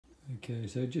Okay,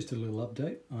 so just a little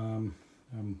update. I'm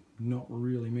not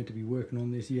really meant to be working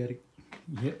on this yet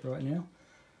right now,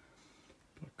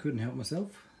 but I couldn't help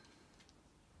myself.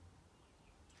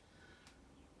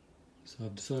 So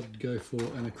I've decided to go for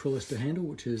an acrylic handle,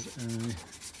 which is a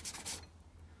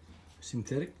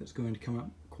synthetic that's going to come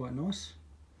up quite nice.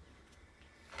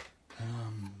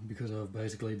 Because I've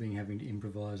basically been having to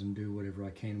improvise and do whatever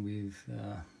I can with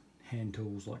hand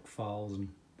tools like files and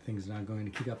things that aren't going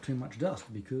to kick up too much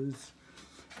dust because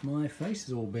my face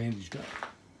is all bandaged up.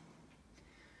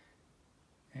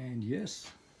 And yes,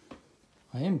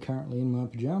 I am currently in my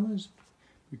pajamas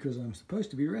because I'm supposed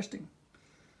to be resting.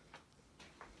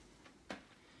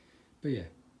 But yeah,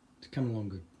 it's coming along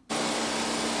good.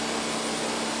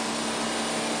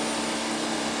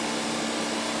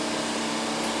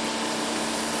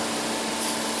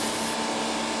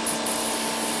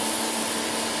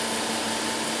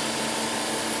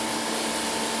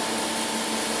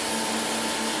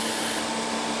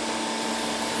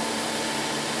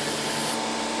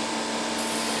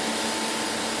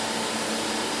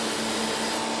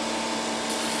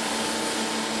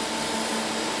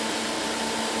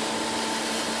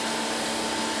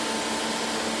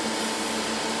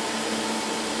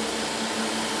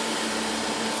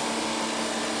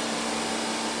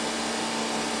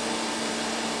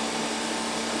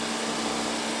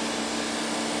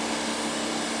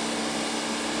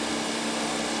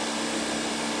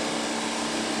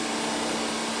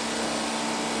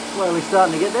 Well, we're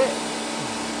starting to get there.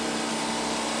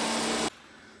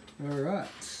 Alright,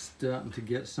 starting to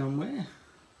get somewhere.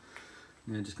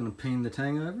 Now just going to peen the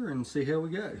tang over and see how we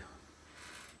go.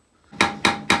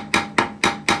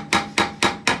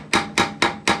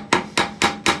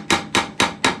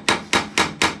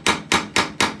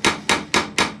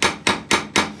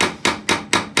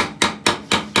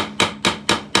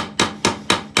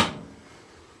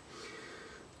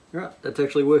 Alright, that's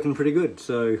actually working pretty good,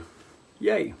 so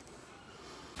yay!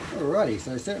 Alrighty,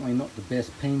 so certainly not the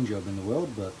best peen job in the world,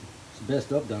 but it's the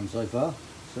best I've done so far.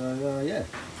 So yeah,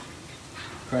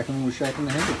 cracking with shaping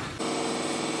the handle.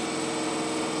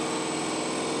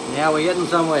 Now we're getting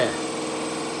somewhere.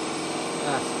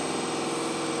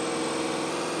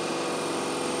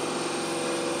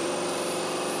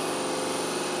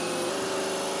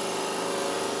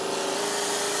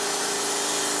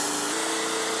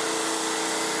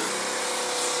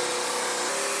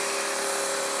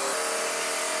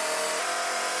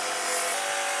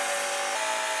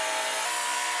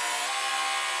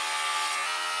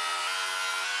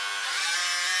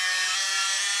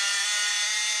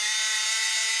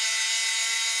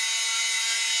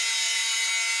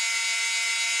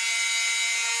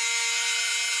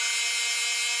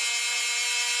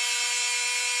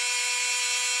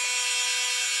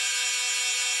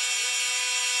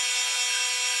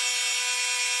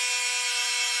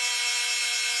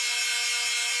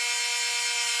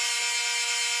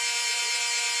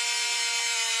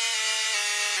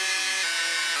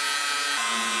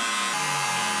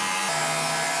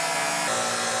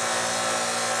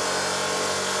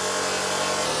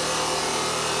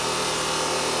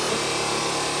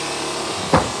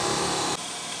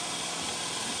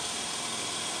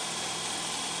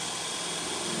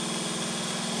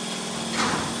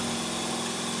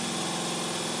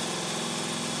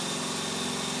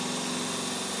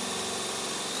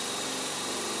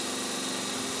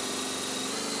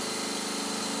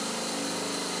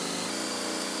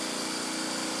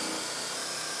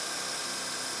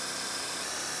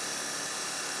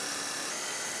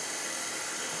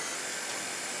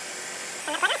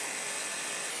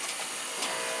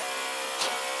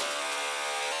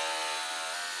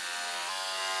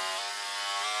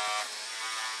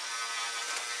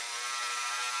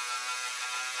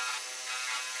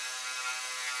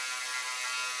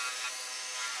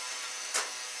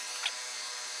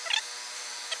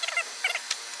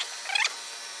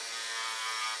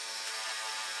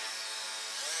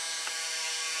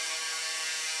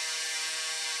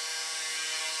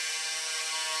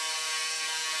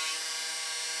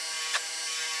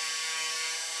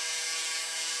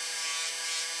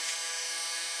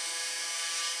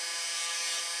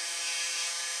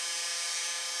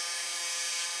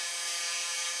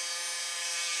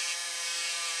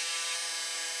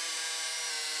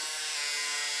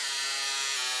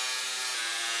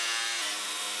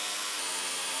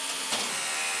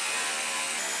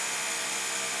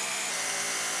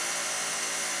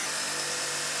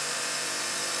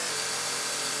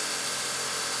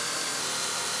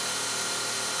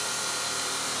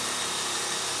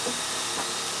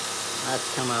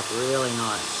 That's come up really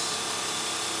nice.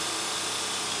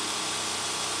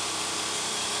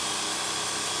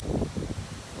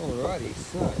 Alrighty,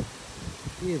 so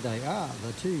here they are,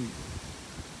 the two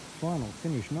final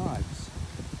finished knives.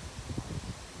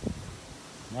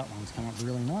 That one's come up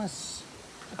really nice.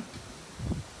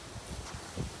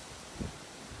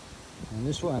 And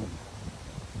this one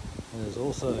has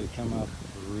also come up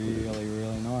really,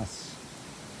 really nice.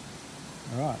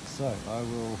 Alright, so I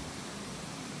will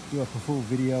do up a full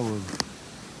video of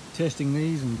testing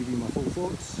these and give you my full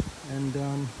thoughts,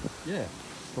 and yeah,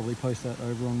 probably post that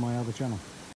over on my other channel.